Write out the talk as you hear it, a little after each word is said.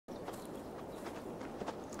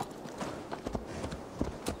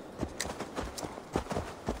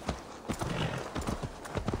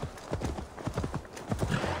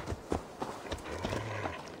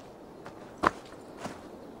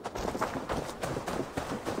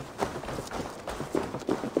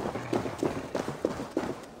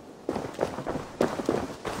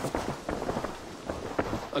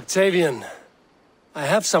Octavian, I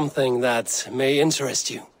have something that may interest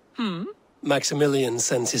you. Maximilian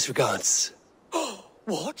sends his regards.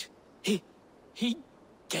 What? He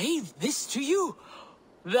gave this to you?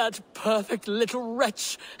 That perfect little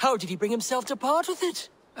wretch! How did he bring himself to part with it?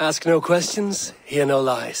 Ask no questions, hear no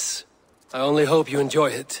lies. I only hope you enjoy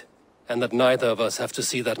it, and that neither of us have to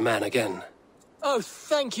see that man again. Oh,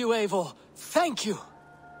 thank you, Eivor. Thank you.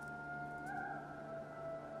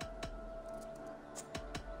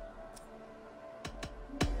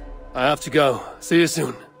 I have to go. See you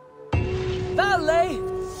soon. Valet!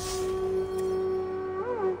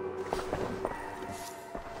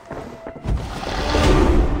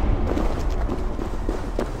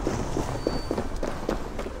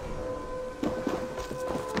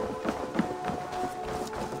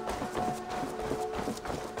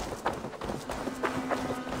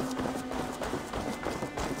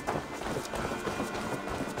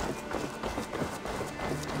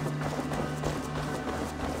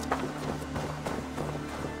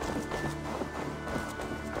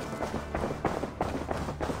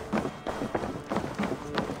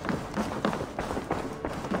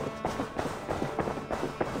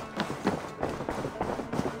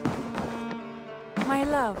 My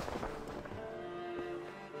love.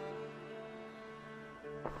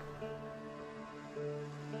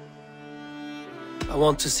 I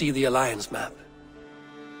want to see the Alliance map.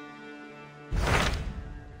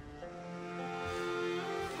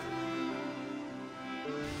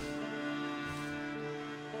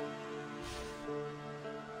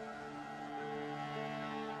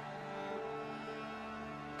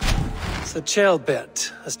 Sir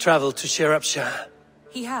Ceolbert has traveled to Shropshire.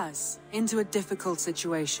 He has, into a difficult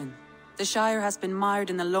situation. The Shire has been mired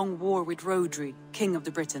in a long war with Rhodri, King of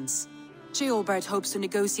the Britons. Ceolbert hopes to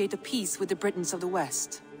negotiate a peace with the Britons of the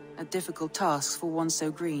West. A difficult task for one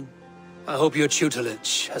so green. I hope your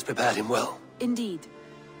tutelage has prepared him well. Indeed.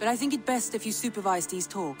 But I think it best if you supervise these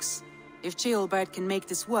talks. If Ceolbert can make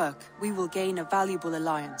this work, we will gain a valuable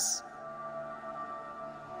alliance.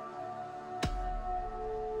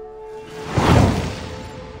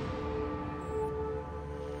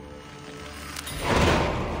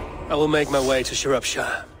 I will make my way to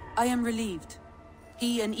Shropshire. I am relieved.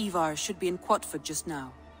 He and Ivar should be in Quatford just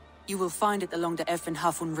now. You will find it along the Effen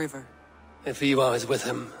Hafun River. If Ivar is with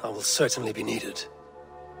him, I will certainly be needed.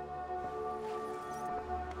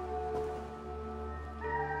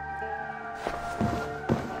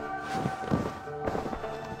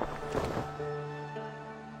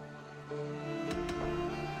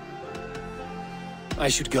 I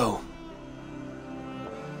should go.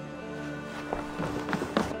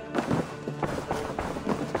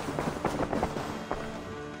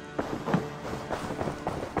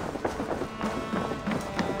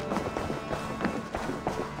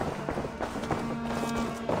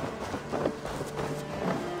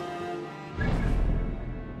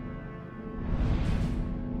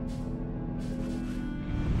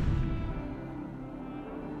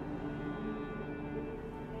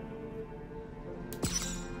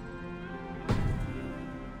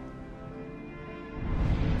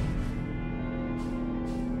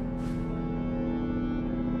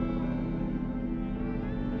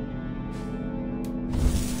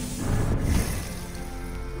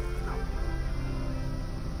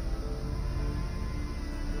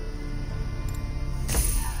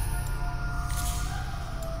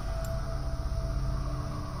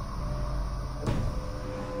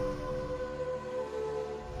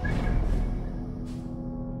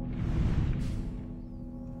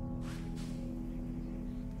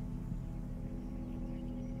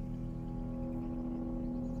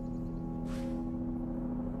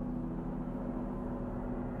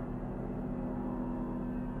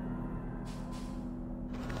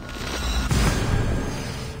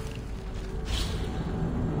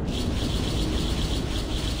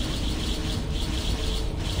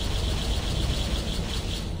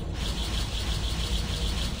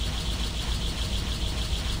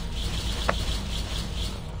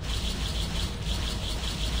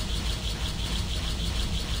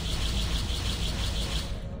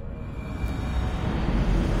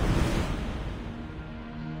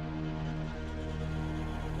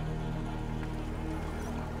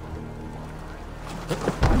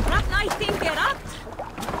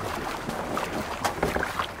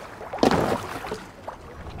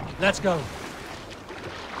 Let's go.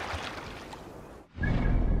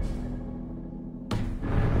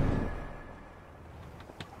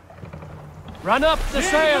 Run up the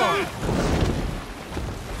sail!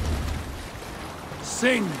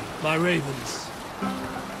 Sing, my ravens.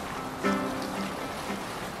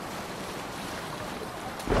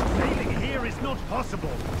 Sailing here is not possible.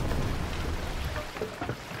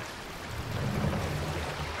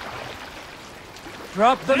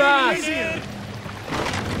 Drop the mast!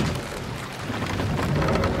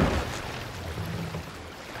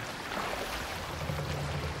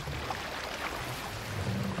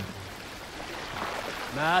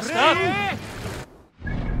 Mast up!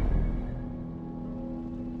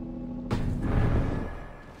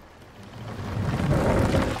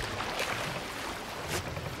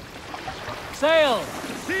 Sail!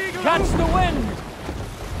 Catch the wind!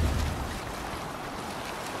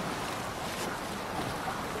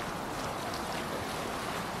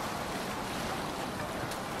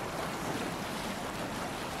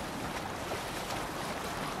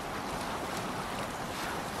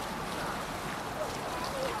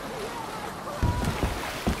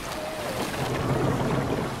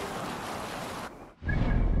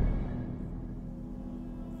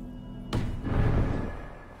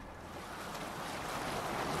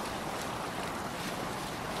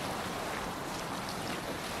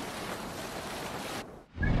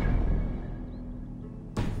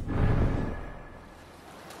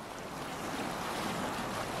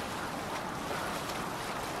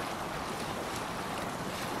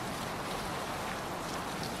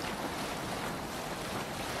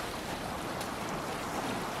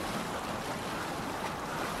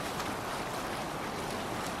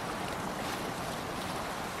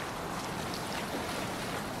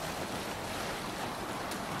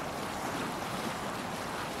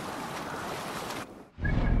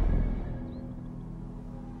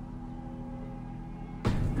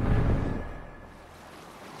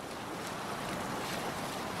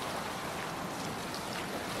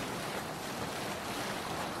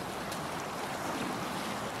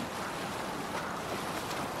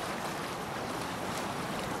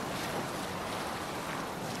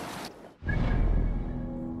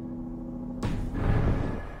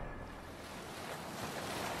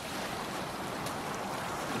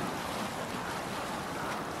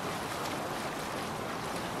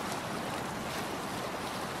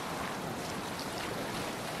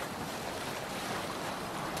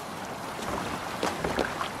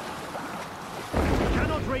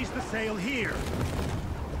 Raise the sail here.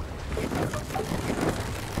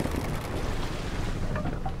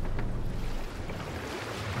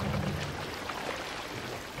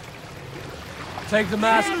 Take the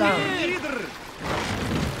mast down.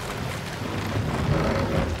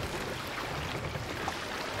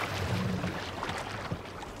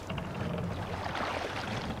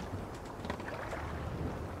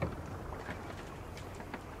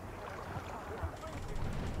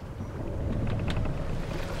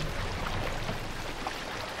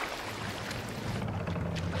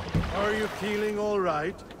 Are you feeling all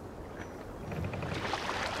right?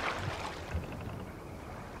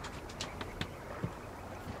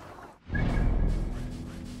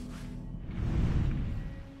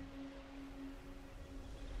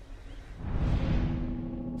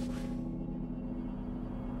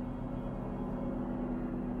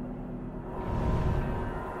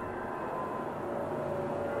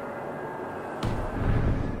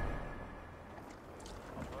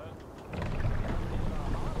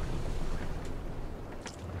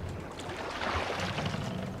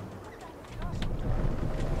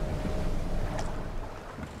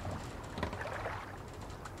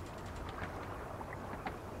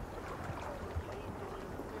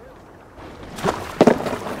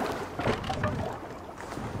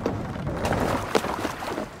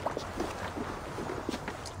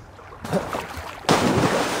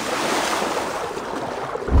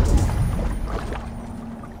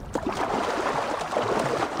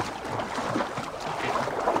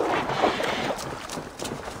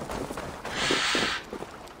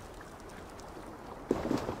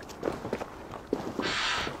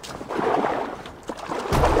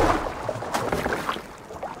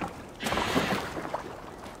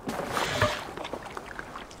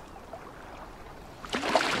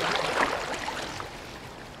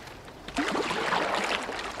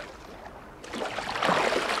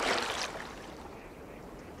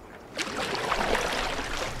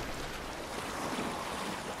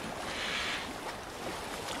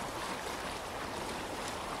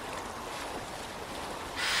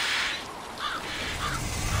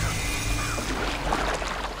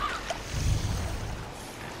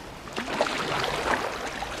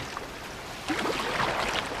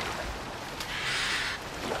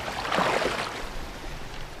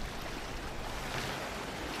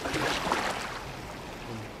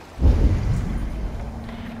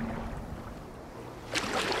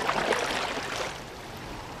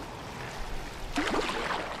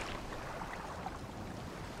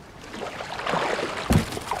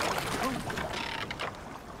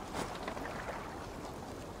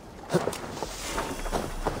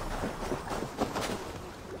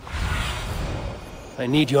 I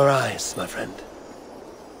need your eyes, my friend.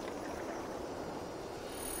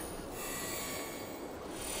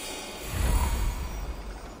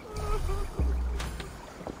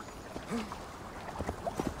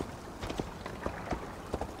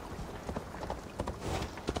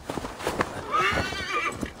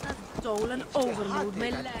 Stolen overload my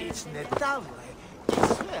land. It's Natale.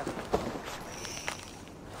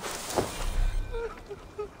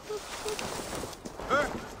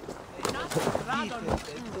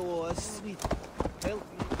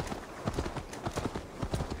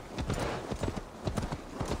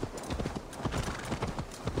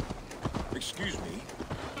 Excuse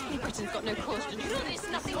me? Britain's got no cause to do this.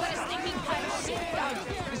 Nothing but a stinking pile of shit.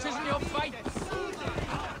 This isn't your fight.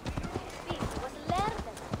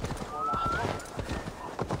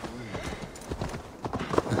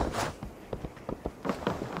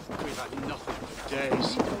 We've had nothing for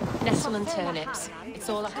days. Nestle and turnips. It's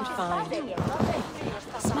all I could find.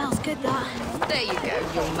 Smells good, that. There you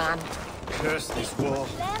go, young man. Curse this war.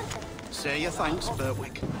 Say your thanks,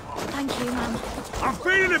 Berwick. Thank you, Mum. I'm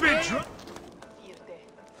feeling a bit drunk.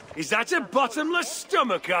 Is that a bottomless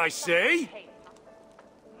stomach I see?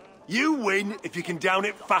 You win if you can down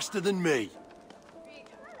it faster than me.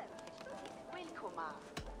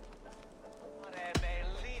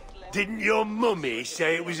 Didn't your mummy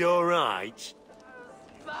say it was all right?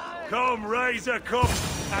 Come, raise a cup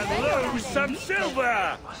and lose some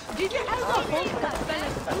silver! Did you ever hold that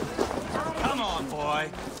fella? Come on,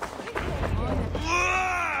 boy.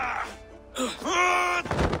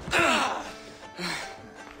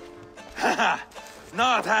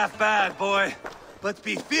 Not half bad, boy. But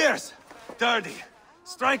be fierce, dirty.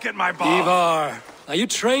 Strike at my ball. Ivar, are you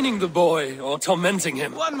training the boy or tormenting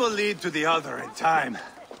him? One will lead to the other in time.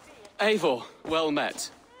 Eivor, well met.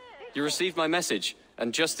 You received my message,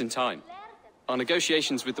 and just in time. Our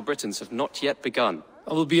negotiations with the Britons have not yet begun.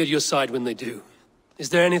 I will be at your side when they do. Is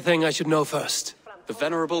there anything I should know first? The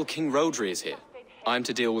venerable King Rodri is here. I am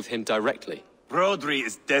to deal with him directly. Rodri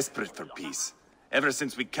is desperate for peace. Ever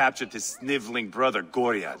since we captured his sniveling brother,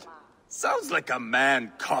 Goriad. Sounds like a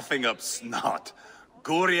man coughing up snot.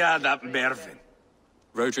 Goriad ap Mervin.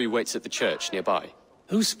 Rodri waits at the church nearby.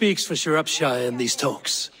 Who speaks for Shropshire in these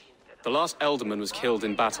talks? The last Elderman was killed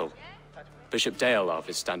in battle. Bishop Deolav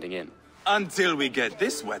is standing in. Until we get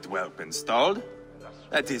this wet whelp installed.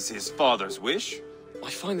 That is his father's wish. I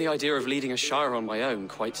find the idea of leading a shire on my own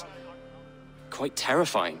quite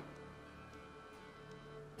terrifying.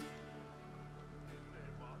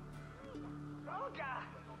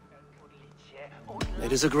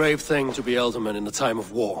 It is a grave thing to be Elderman in a time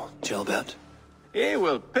of war, Gelbert. He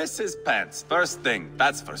will piss his pants first thing,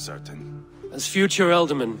 that's for certain. As future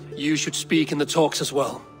Elderman, you should speak in the talks as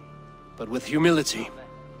well. But with humility.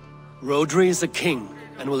 Rodri is a king,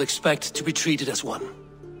 and will expect to be treated as one.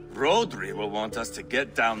 Rodri will want us to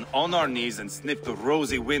get down on our knees and sniff the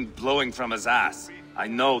rosy wind blowing from his ass. I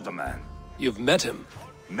know the man. You've met him.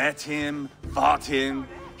 Met him, fought him.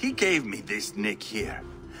 He gave me this nick here.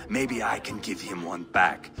 Maybe I can give him one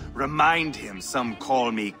back. Remind him some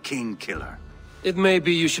call me King Killer. It may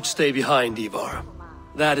be you should stay behind, Ivar.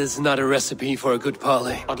 That is not a recipe for a good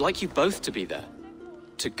parley. I'd like you both to be there.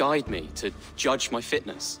 To guide me, to judge my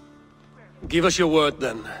fitness. Give us your word,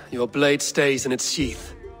 then. Your blade stays in its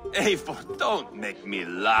sheath. Eivor, don't make me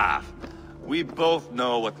laugh. We both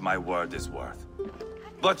know what my word is worth.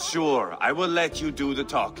 But sure, I will let you do the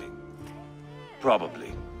talking.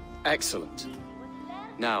 Probably. Excellent.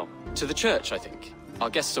 Now, to the church, I think. Our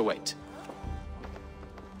guests await.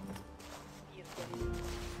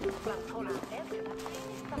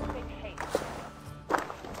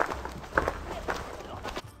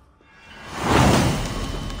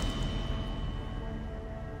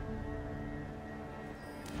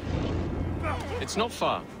 It's not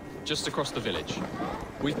far, just across the village.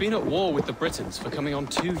 We've been at war with the Britons for coming on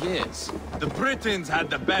 2 years. The Britons had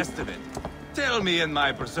the best of it. Tell me and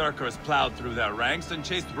my berserkers plowed through their ranks and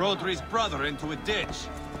chased Rodri's brother into a ditch.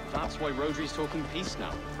 That's why Rodri's talking peace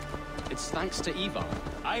now. It's thanks to Ivar.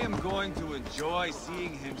 I am going to enjoy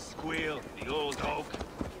seeing him squeal, the old oak.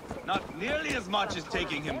 Not nearly as much as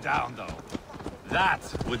taking him down, though. That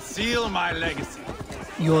would seal my legacy.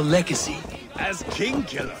 Your legacy? As King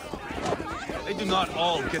Killer. They do not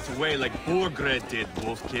all get away like Borgred did,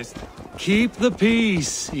 Wolf-Kissed. Keep the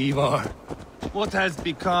peace, Ivar. What has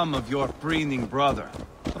become of your preening brother?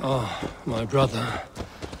 Oh, my brother.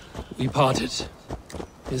 We parted.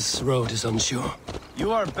 His road is unsure.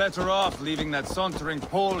 You are better off leaving that sauntering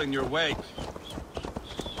Pole in your wake.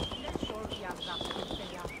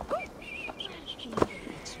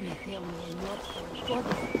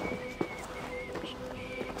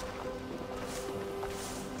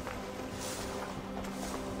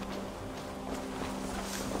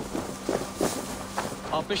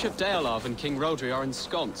 Bishop Deolav and King Rodri are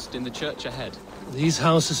ensconced in the church ahead. These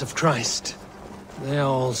houses of Christ, they are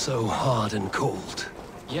all so hard and cold.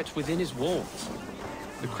 Yet within his walls,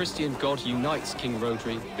 the Christian God unites King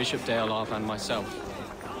Rodri, Bishop Deolav, and myself.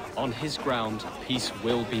 On his ground, peace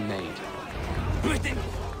will be made.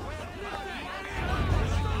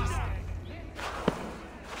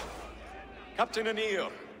 Captain Anir,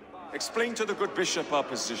 explain to the good bishop our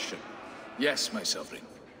position. Yes, my sovereign.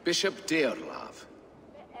 Bishop Deolav.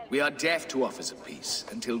 We are deaf to offers of peace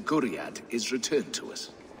until Guriad is returned to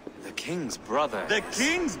us. The king's brother... The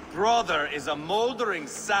king's brother is a moldering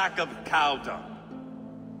sack of cow dung.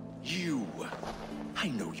 You... I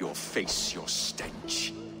know your face, your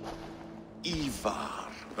stench. Ivar,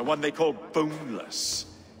 the one they call boneless.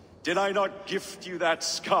 Did I not gift you that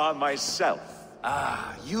scar myself?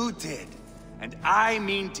 Ah, you did. And I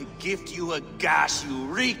mean to gift you a gash, you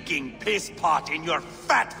reeking piss pot in your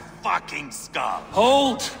fat fucking skull.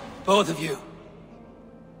 Hold, both of you.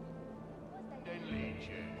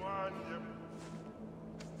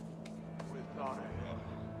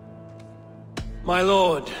 My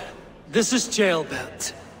lord, this is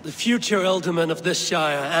Jailbert, the future Elderman of this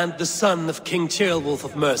Shire and the son of King Ceolwulf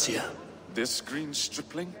of Mercia. This green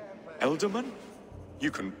stripling? Elderman?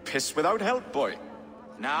 You can piss without help, boy.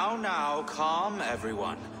 Now, calm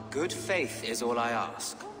everyone. Good faith is all I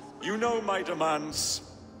ask. You know my demands.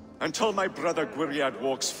 Until my brother Gwyriad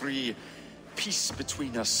walks free, peace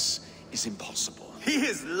between us is impossible. He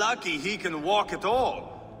is lucky he can walk at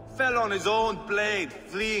all. Fell on his own blade,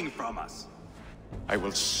 fleeing from us. I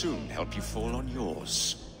will soon help you fall on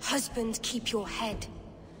yours. Husband, keep your head.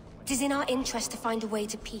 It is in our interest to find a way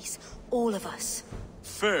to peace, all of us.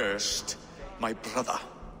 First, my brother.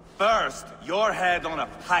 First, your head on a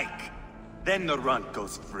pike. Then the runt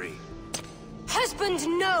goes free. Husband,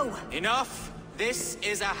 no! Enough! This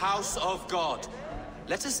is a house of God.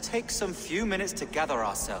 Let us take some few minutes to gather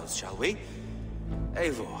ourselves, shall we?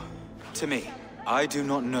 Eivor, to me, I do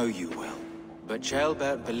not know you well, but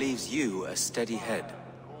Ceolbert believes you a steady head.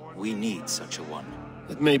 We need such a one.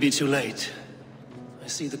 It may be too late. I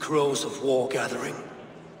see the crows of war gathering.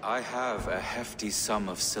 I have a hefty sum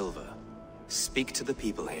of silver. Speak to the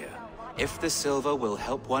people here. If the silver will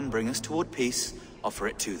help one bring us toward peace, offer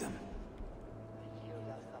it to them.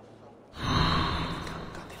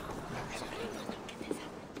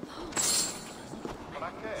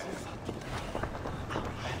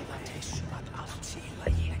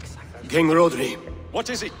 King Rodri. What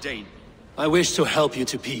is it, Dane? I wish to help you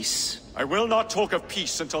to peace. I will not talk of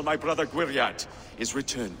peace until my brother Gwyriad is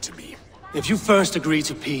returned to me. If you first agree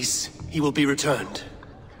to peace, he will be returned.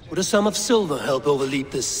 Would a sum of silver help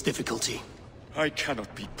overleap this difficulty? I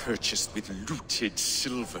cannot be purchased with looted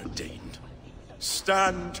silver, Dane.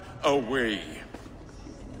 Stand away.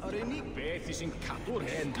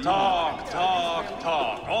 Talk.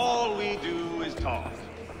 All we do is talk.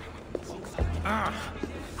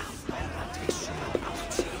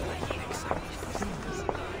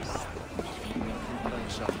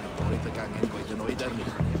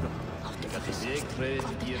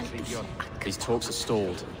 These talks are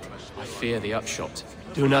stalled. I fear the upshot.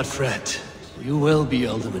 Do not fret. You will be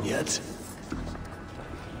Elderman yet.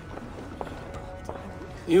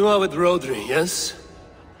 You are with Rodri, yes?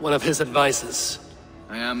 One of his advisors.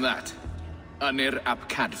 I am that. Anir ap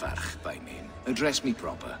Cadfarch by name. Address me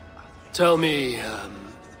proper. Tell me,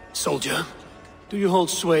 soldier, do you hold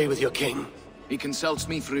sway with your king? He consults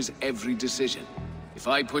me for his every decision. If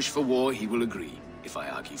I push for war, he will agree. If I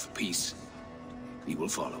argue for peace, he will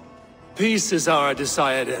follow. Peace is our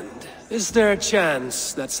desired end. Is there a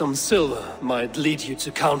chance that some silver might lead you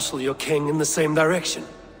to counsel your king in the same direction?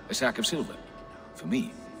 A sack of silver? For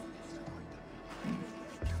me?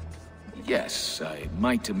 Yes, I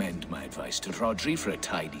might amend my advice to Rodri for a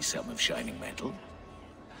tidy sum of shining metal.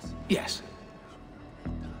 Yes.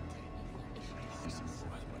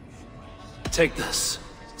 Take this.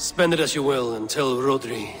 Spend it as you will and tell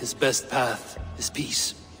Rodri his best path is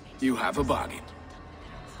peace. You have a bargain.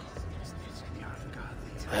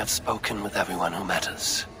 I have spoken with everyone who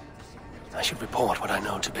matters. I should report what I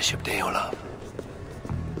know to Bishop Deolav.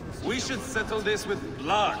 We should settle this with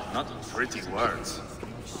blood, not pretty words.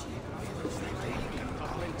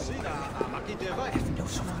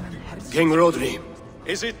 King Rodri.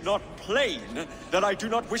 Is it not plain that I do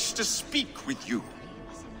not wish to speak with you?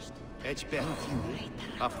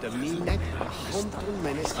 After midnight, 100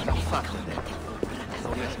 minutes to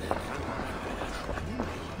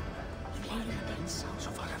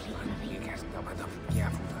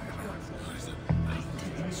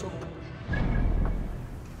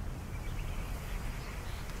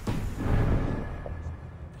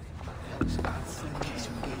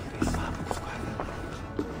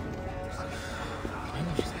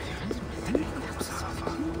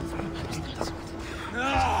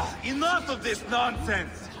Enough of this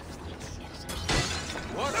nonsense!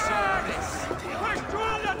 What service?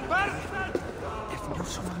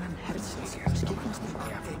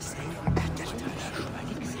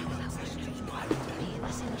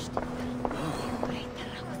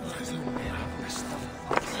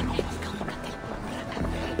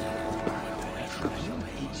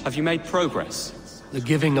 Have you made progress? The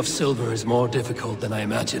giving of silver is more difficult than I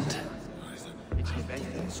imagined.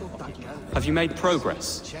 Have you made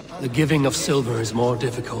progress? The giving of silver is more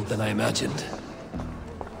difficult than I imagined.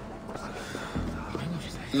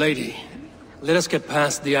 Lady, let us get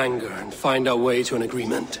past the anger and find our way to an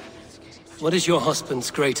agreement. What is your husband's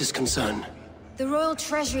greatest concern? The royal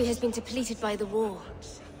treasury has been depleted by the war.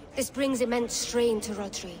 This brings immense strain to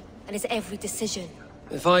Rodri, and his every decision.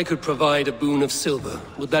 If I could provide a boon of silver,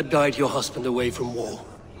 would that guide your husband away from war?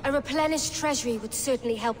 A replenished treasury would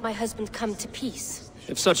certainly help my husband come to peace.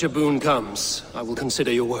 If such a boon comes, I will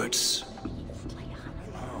consider your words.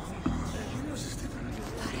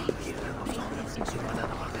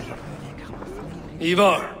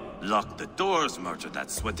 Ivar! Lock the doors, murder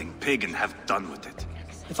that sweating pig, and have done with it.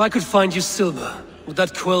 If I could find you silver, would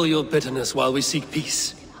that quell your bitterness while we seek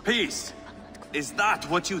peace? Peace? Is that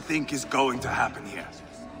what you think is going to happen here?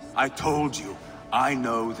 I told you, I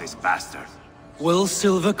know this bastard. Will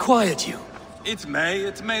silver quiet you? It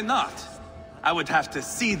may not. I would have to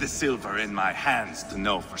see the silver in my hands to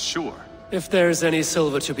know for sure. If there's any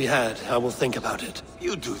silver to be had, I will think about it.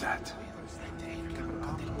 You do that.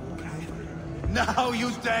 Now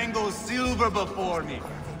you dangle silver before me.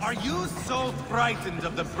 Are you so frightened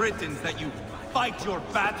of the Britons that you fight your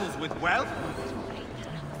battles with wealth?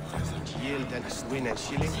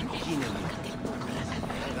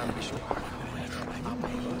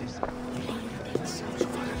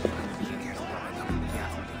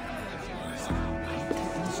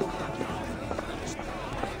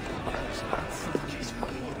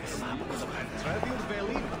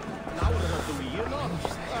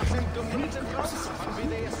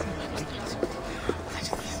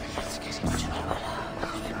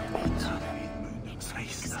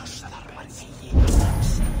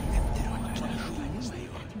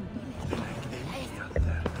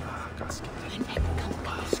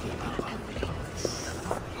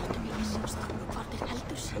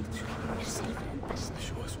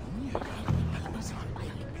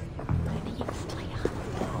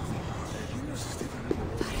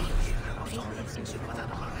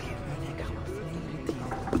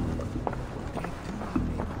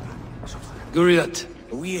 Guriat.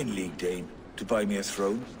 Are we in league, Dane, to buy me a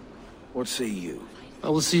throne? What say you? I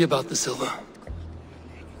will see about the silver.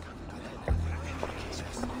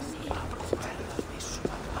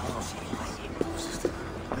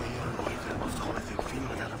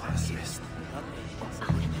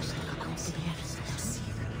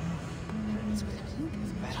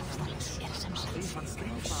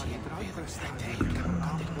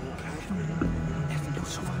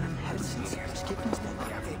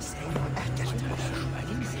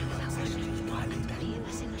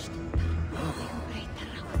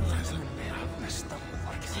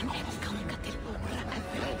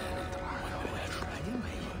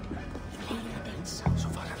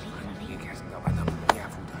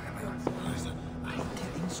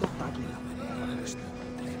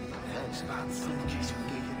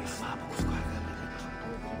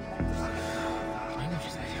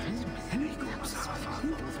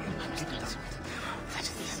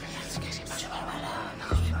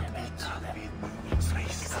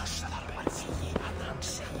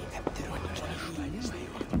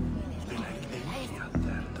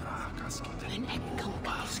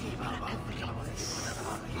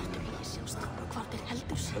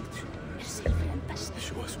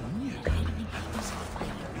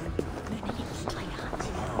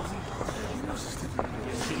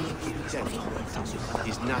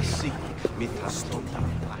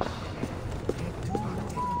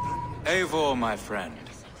 Eivor, my friend.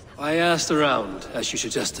 I asked around, as you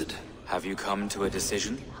suggested. Have you come to a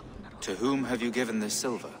decision? To whom have you given this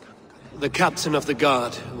silver? The captain of the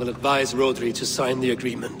guard will advise Rodri to sign the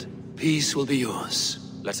agreement. Peace will be yours.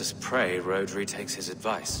 Let us pray Rodri takes his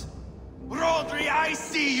advice. Rodri, I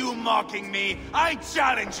see you mocking me! I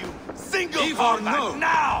challenge you! Single Ivar, combat no.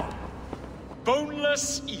 now!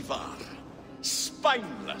 Boneless Ivar.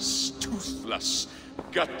 Spineless, toothless,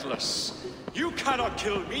 gutless. You cannot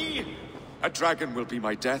kill me! A dragon will be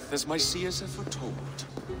my death, as my seers have foretold.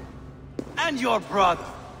 And your brother?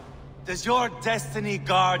 Does your destiny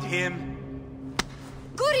guard him?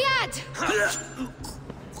 Guriad!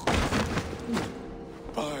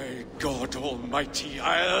 By God Almighty,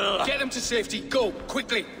 I'll... Get them to safety. Go,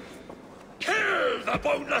 quickly. Kill the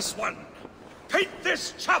boneless one! Paint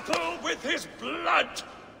this chapel with his blood!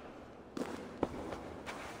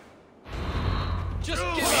 Just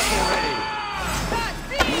give up already!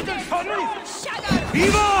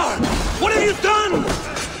 Ivar! What have you done?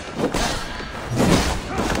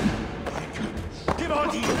 Give on,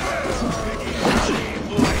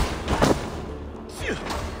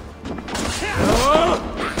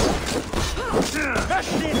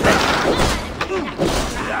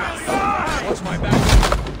 Watch my back!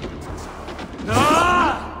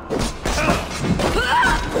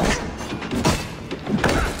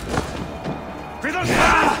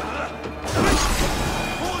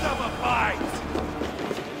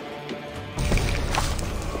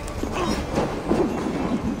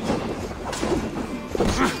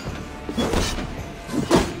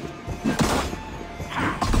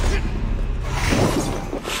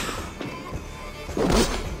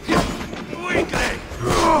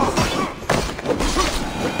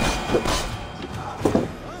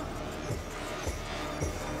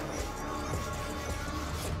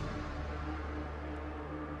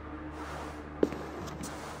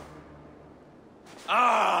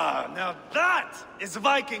 Now that is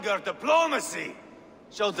Vikinger diplomacy!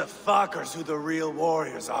 Show the fuckers who the real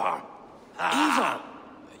warriors are. Ivar!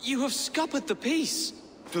 You have scuppered the peace!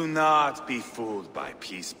 Do not be fooled by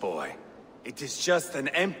peace, boy. It is just an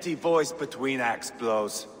empty voice between axe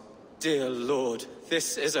blows. Dear Lord,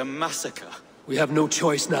 this is a massacre. We have no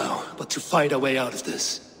choice now, but to find our way out of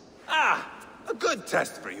this. Ah! A good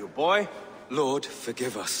test for you, boy. Lord,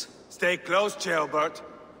 forgive us. Stay close, Jailbert.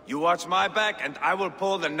 You watch my back, and I will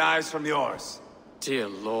pull the knives from yours. Dear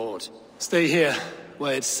Lord. Stay here,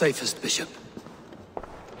 where it's safest, Bishop.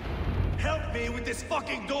 Help me with this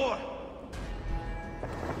fucking door!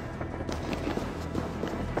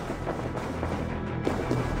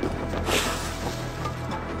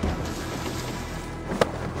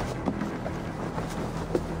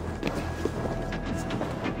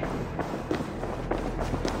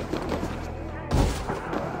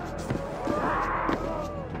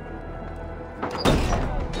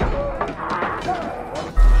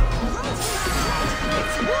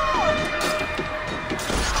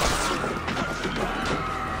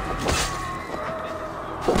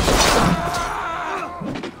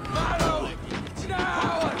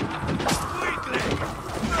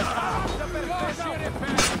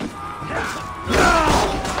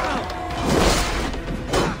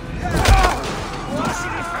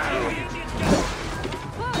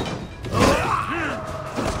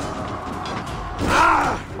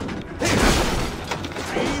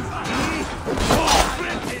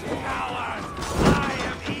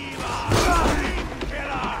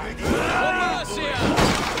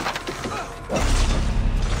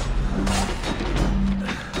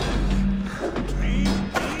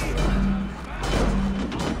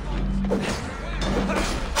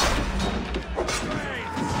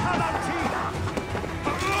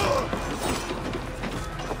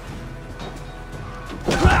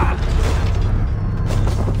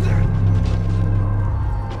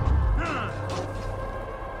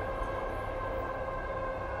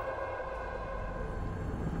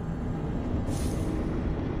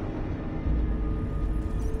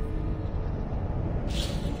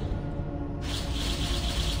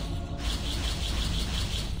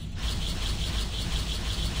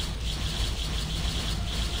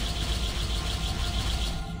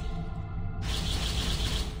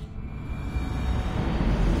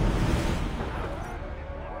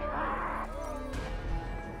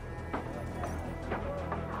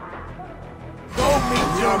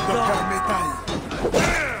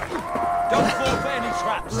 Don't fall for any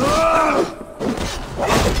traps!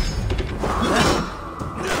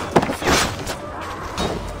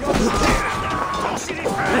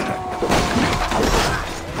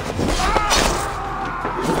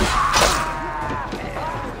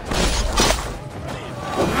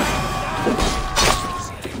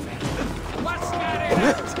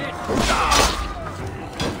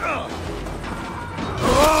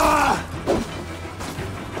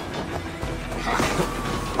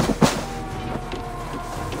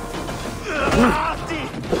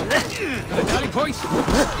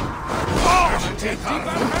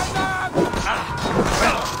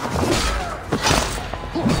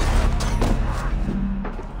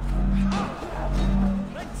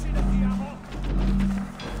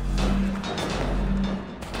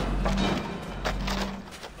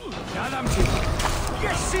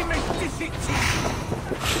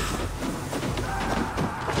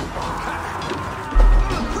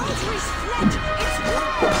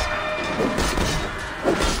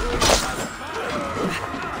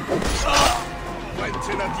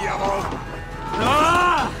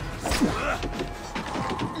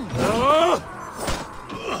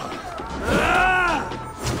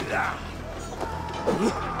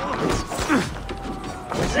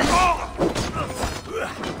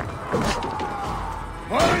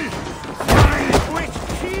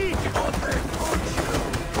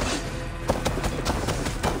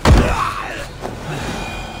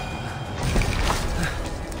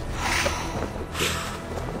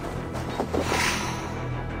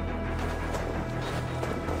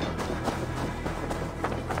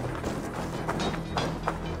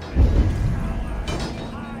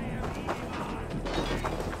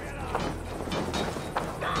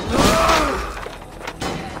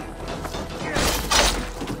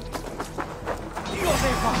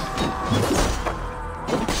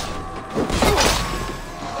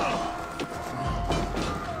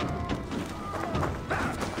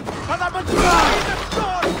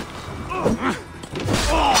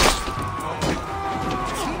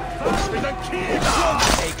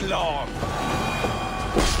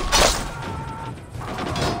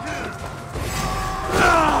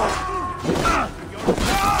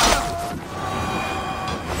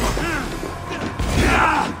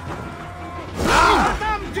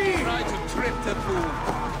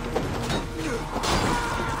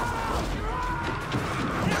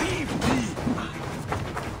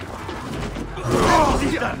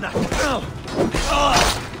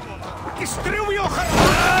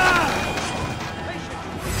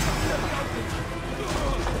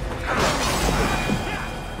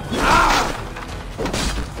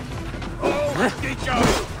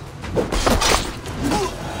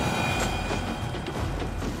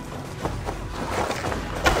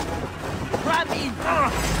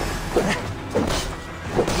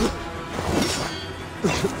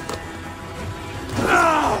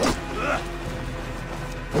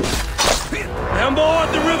 Down board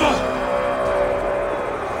the river!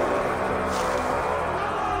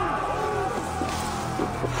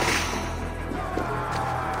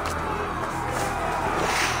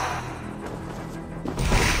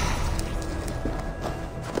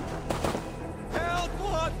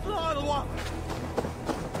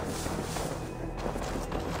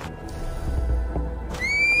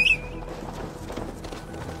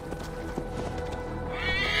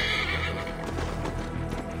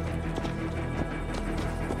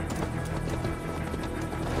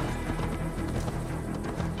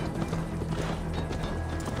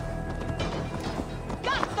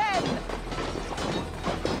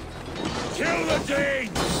 Kill the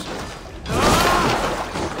Danes!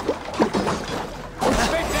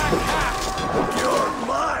 Take that cat! You're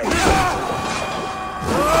mine!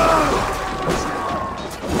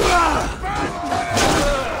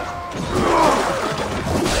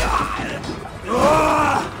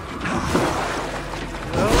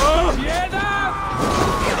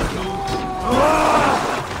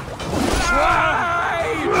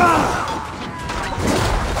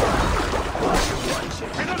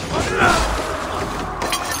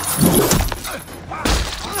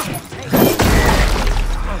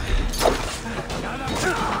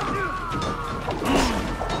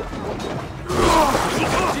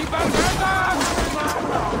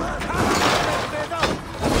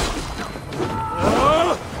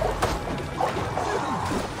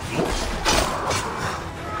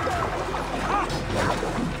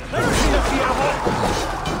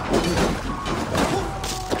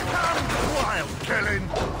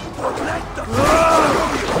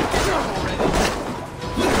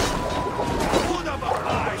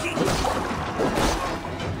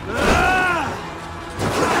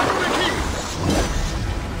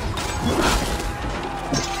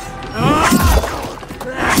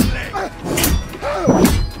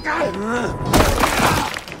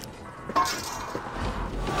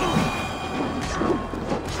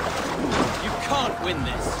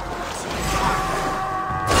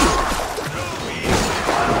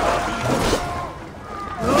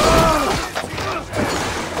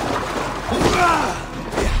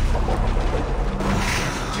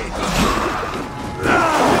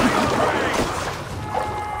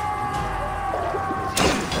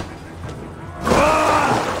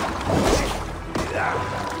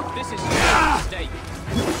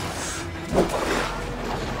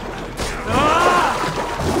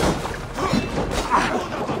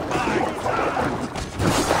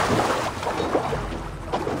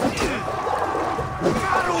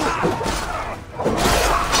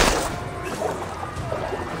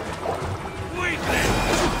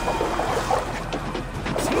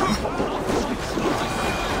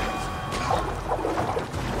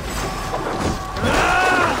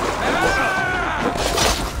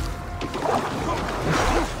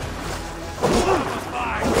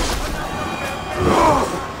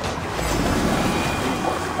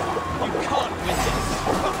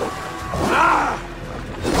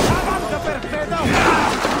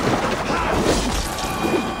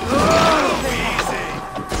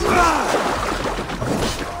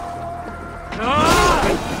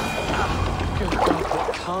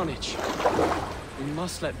 Carnage. We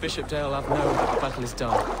must let Bishop Deolav know that the battle is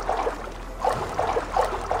done.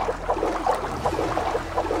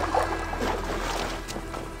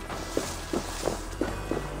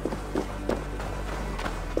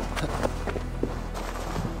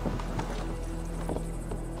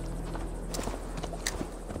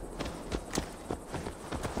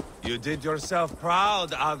 You did yourself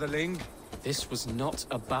proud, Otherling. This was not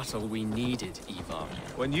a battle we needed, Ivar.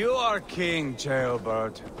 When you are king,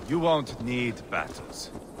 Jailbird, you won't need battles.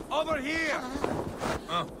 Over here!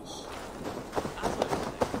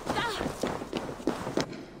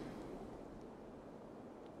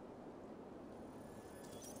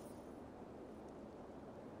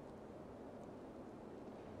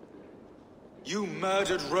 You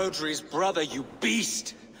murdered Rodri's brother, you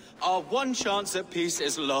beast! Our one chance at peace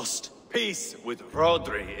is lost. Peace with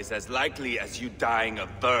Rodri is as likely as you dying a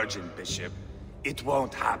virgin, Bishop. It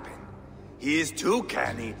won't happen. He is too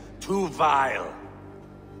canny, too vile.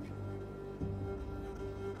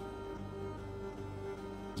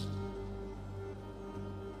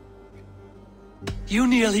 You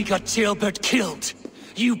nearly got Jailbird killed.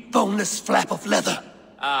 You boneless flap of leather.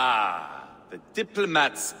 Ah, the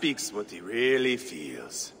diplomat speaks what he really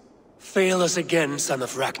feels. Fail us again, son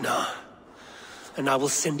of Ragnar, and I will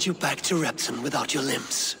send you back to Repton without your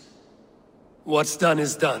limbs. What's done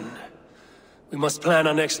is done. We must plan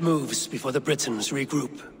our next moves before the Britons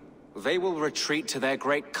regroup. They will retreat to their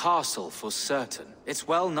great castle for certain. It's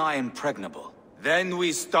well nigh impregnable. Then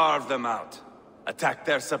we starve them out. Attack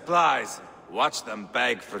their supplies. Watch them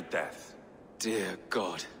beg for death. Dear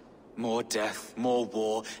God. More death, more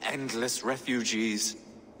war, endless refugees.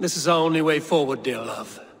 This is our only way forward, dear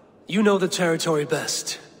love. You know the territory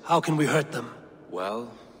best. How can we hurt them?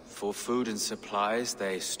 Well, for food and supplies,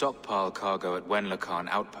 they stockpile cargo at Wenlacan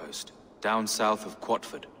Outpost, down south of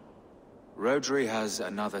Quatford. Rodri has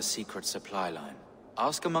another secret supply line.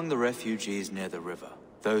 Ask among the refugees near the river,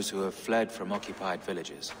 those who have fled from occupied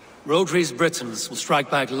villages. Rodri's Britons will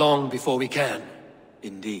strike back long before we can.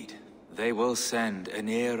 Indeed. They will send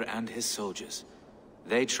Aenir and his soldiers.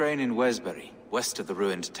 They train in Wesbury, west of the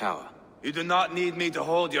ruined tower. You do not need me to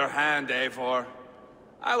hold your hand, Eivor.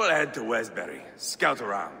 I will head to Wesbury, scout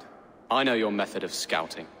around. I know your method of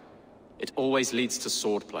scouting. It always leads to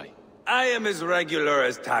swordplay. I am as regular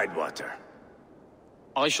as Tidewater.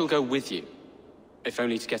 I shall go with you, if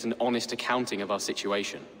only to get an honest accounting of our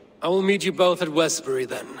situation. I will meet you both at Westbury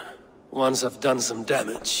then, once I've done some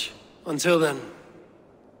damage. Until then...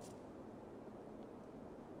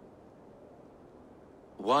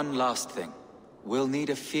 One last thing. We'll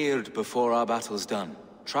need a field before our battle's done.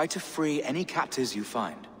 Try to free any captives you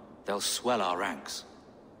find. They'll swell our ranks.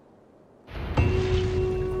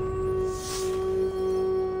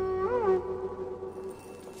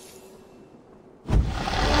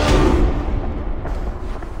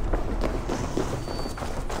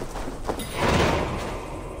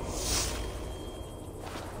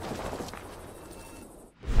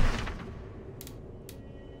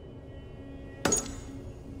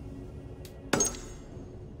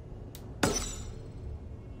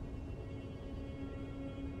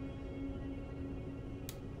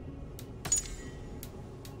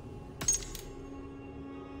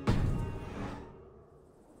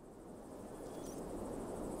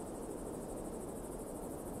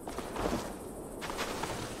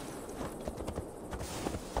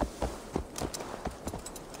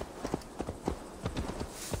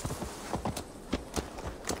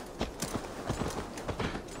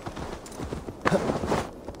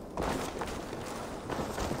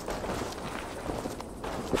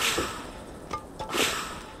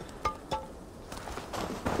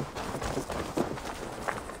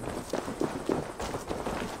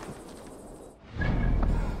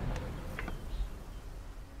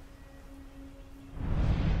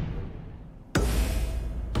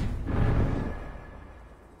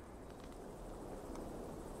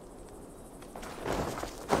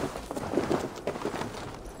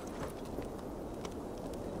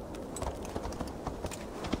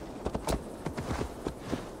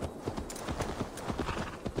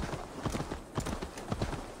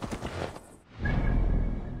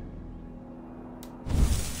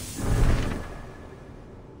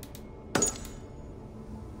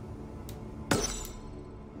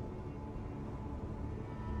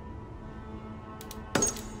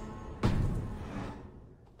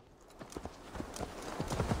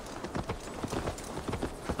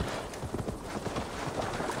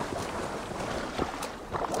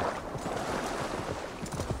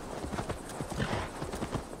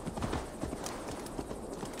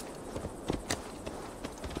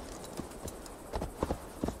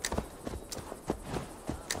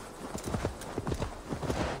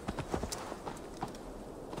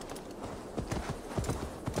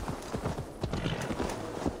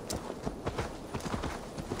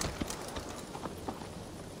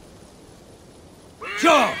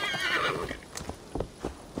 Sure!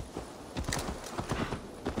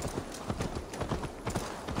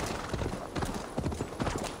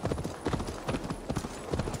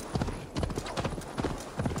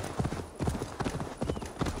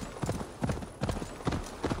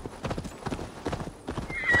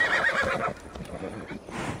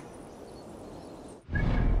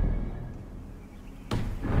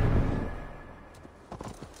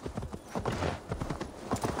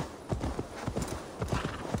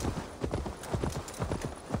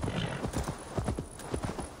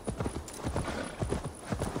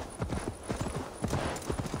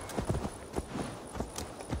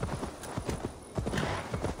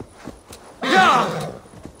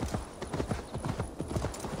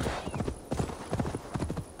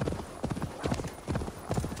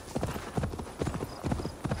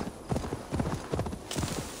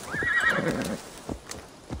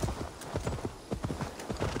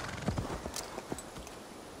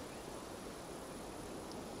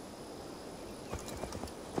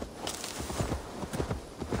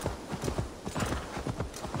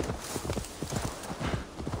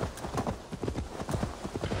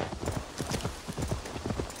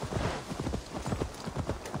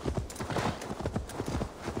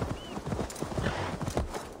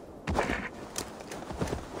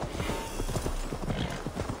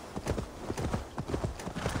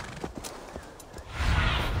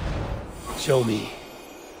 Show me.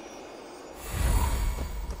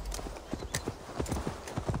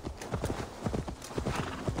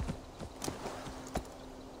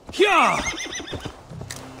 Yeah!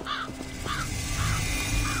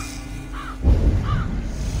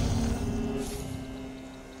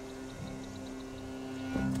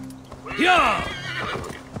 Yeah!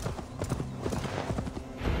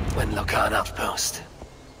 When Locan outpost.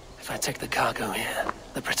 If I take the cargo here,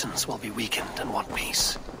 the Britons will be weakened and want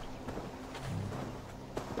peace.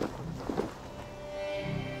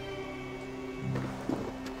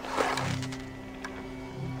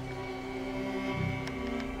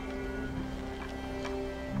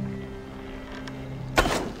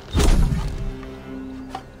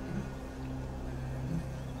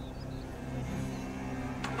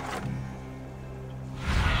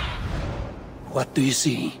 What do you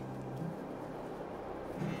see?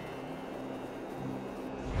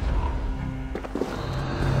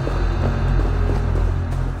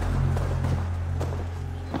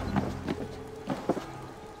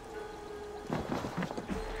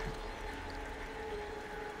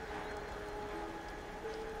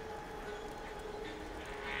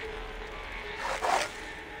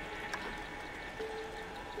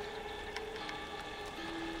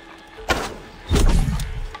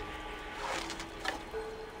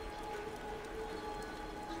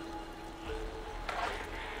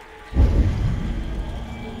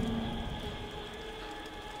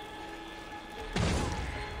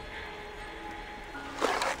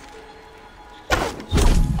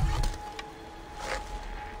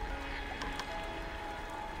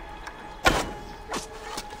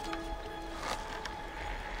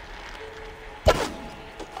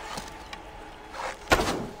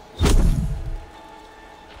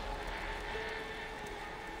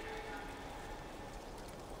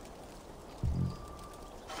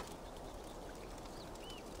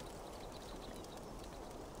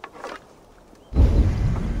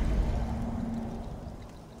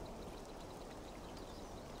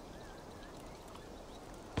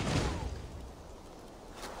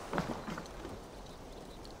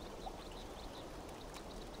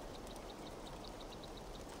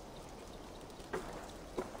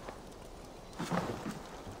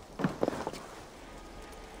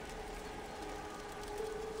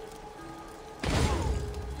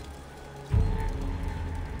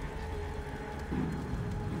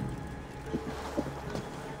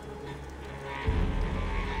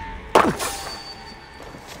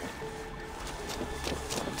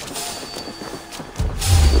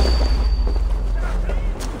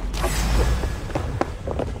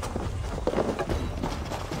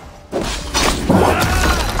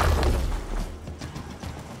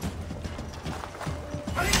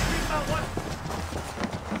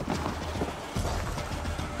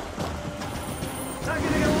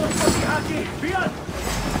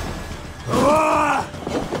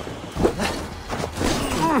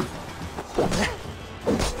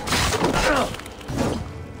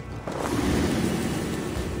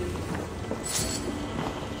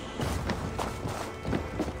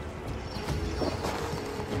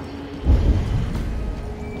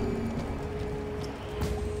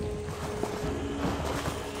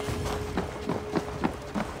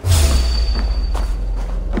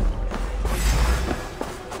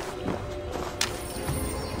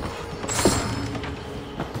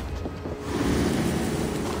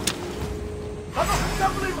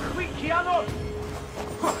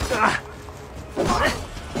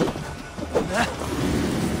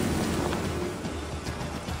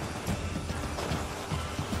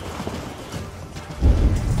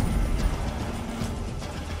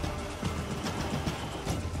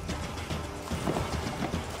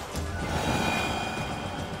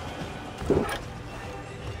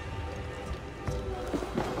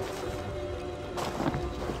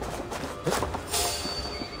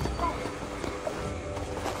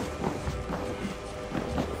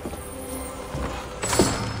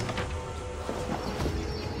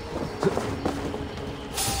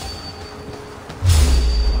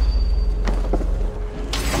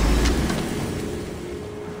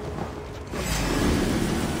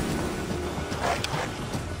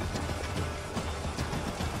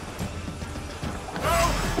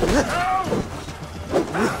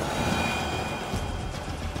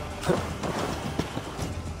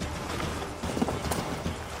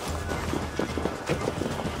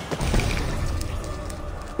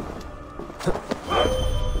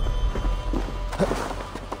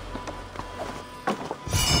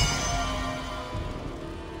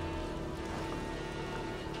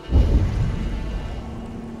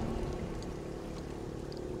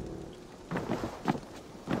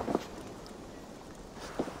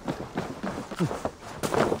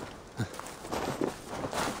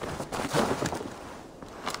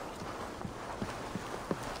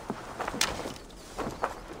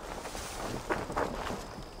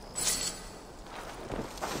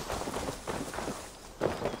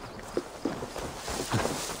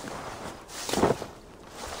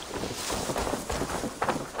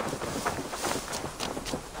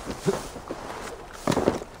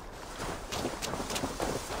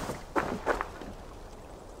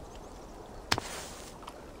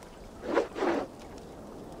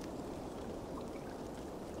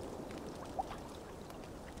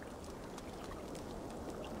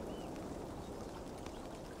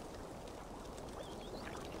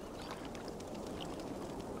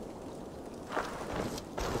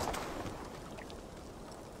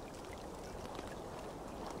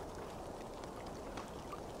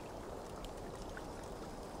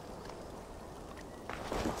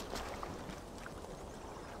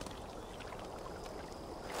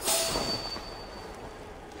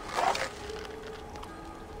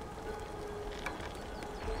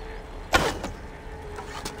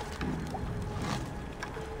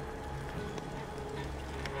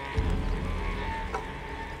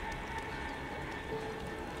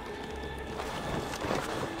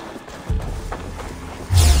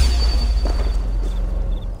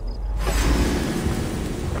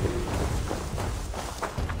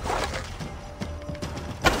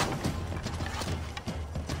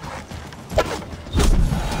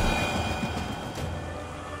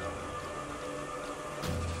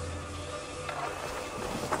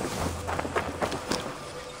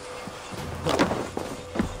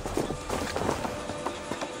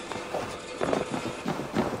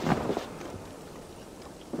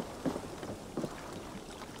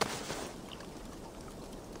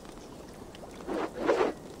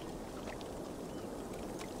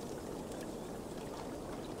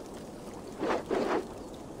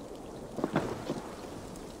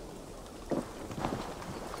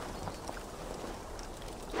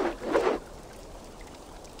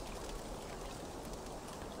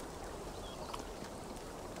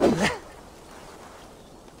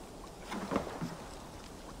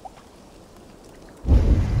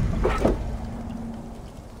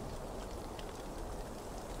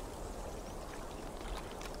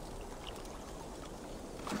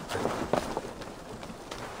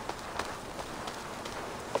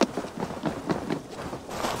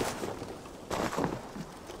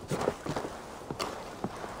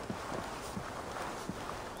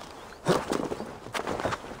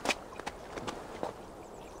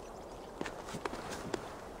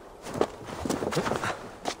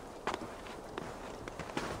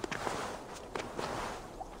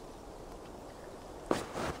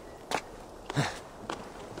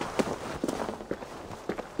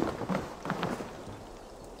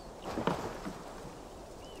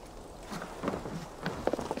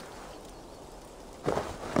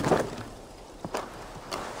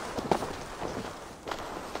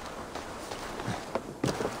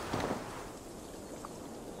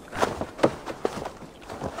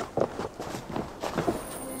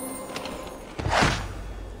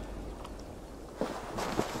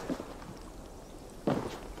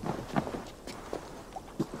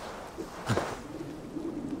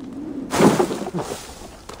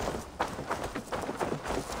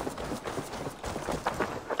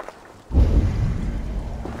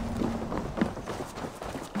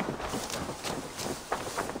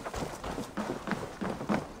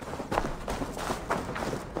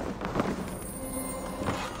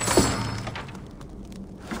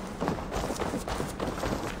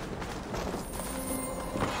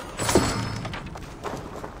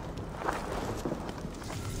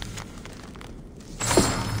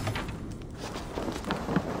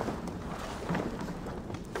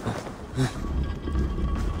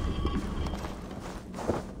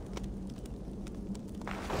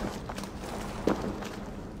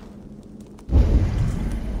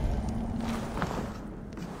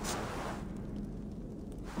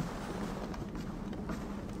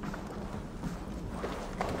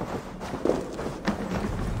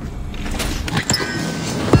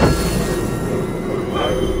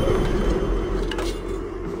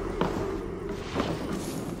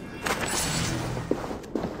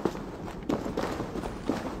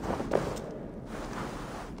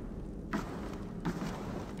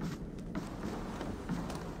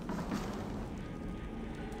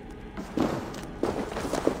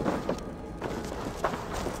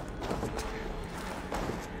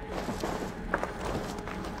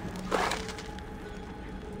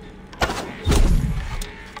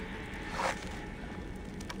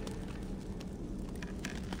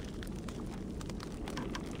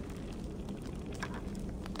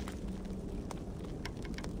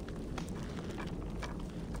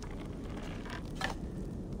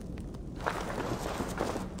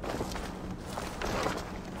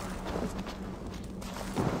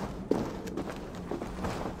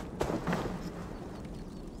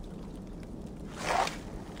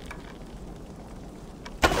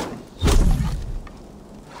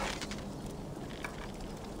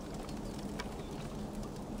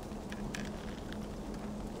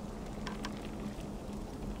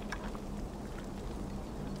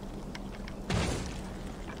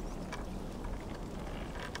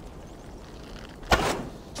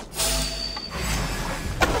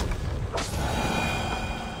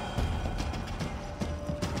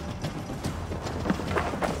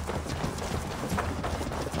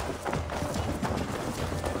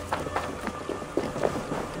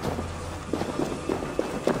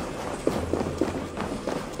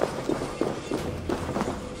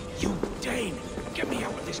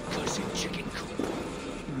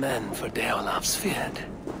 for Deolav's feared.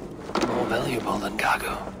 More valuable than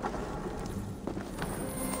cargo.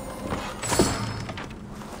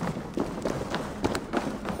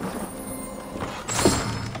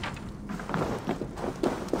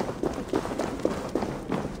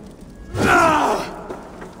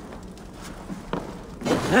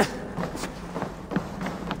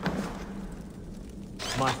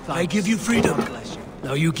 I give you freedom.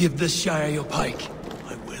 Now you give this Shire your pike.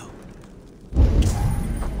 I will.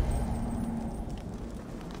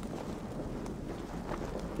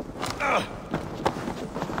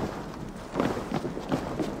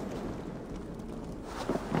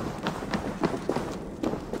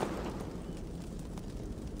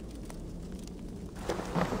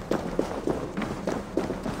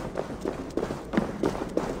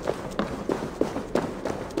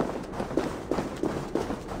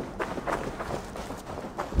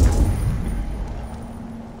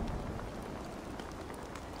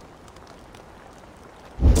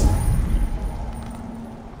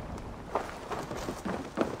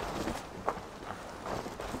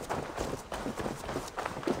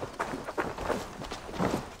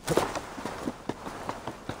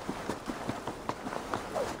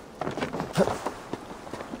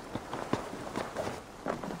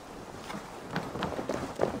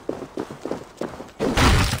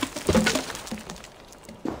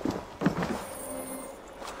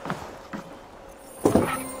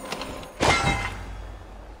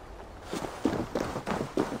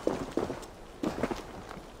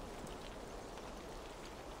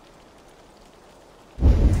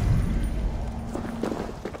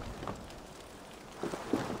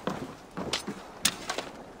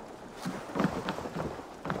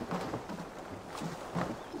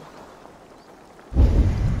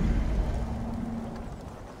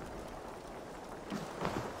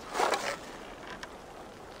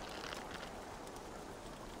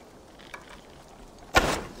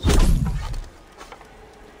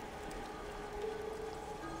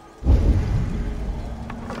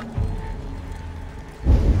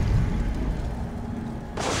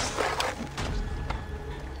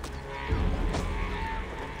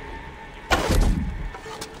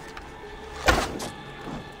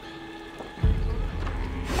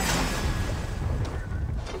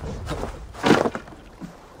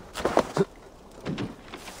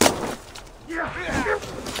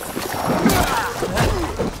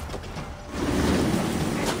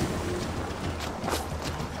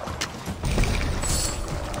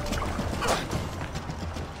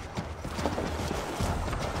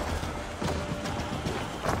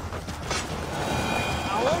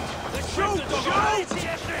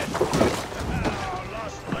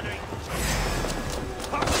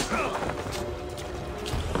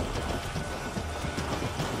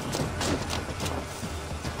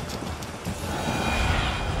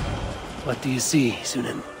 What do you see,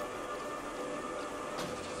 Sunan?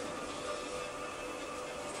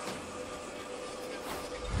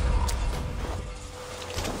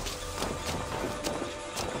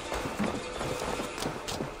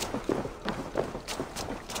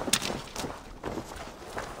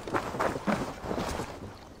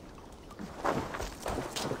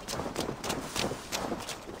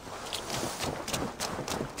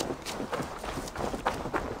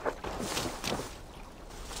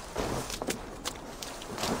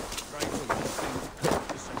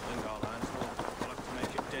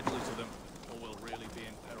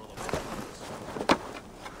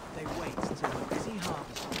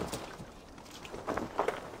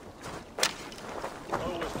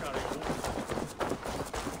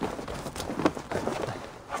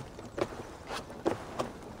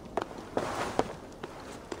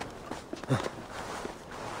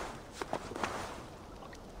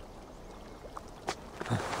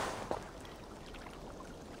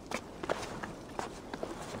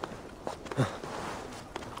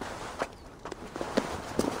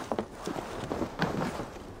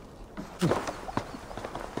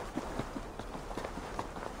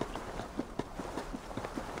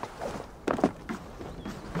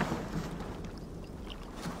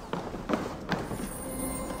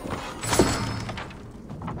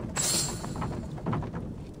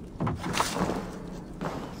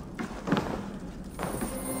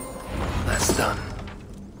 Done.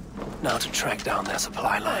 Now to track down their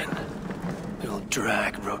supply line. We will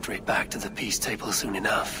drag Rodri back to the peace table soon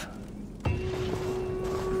enough.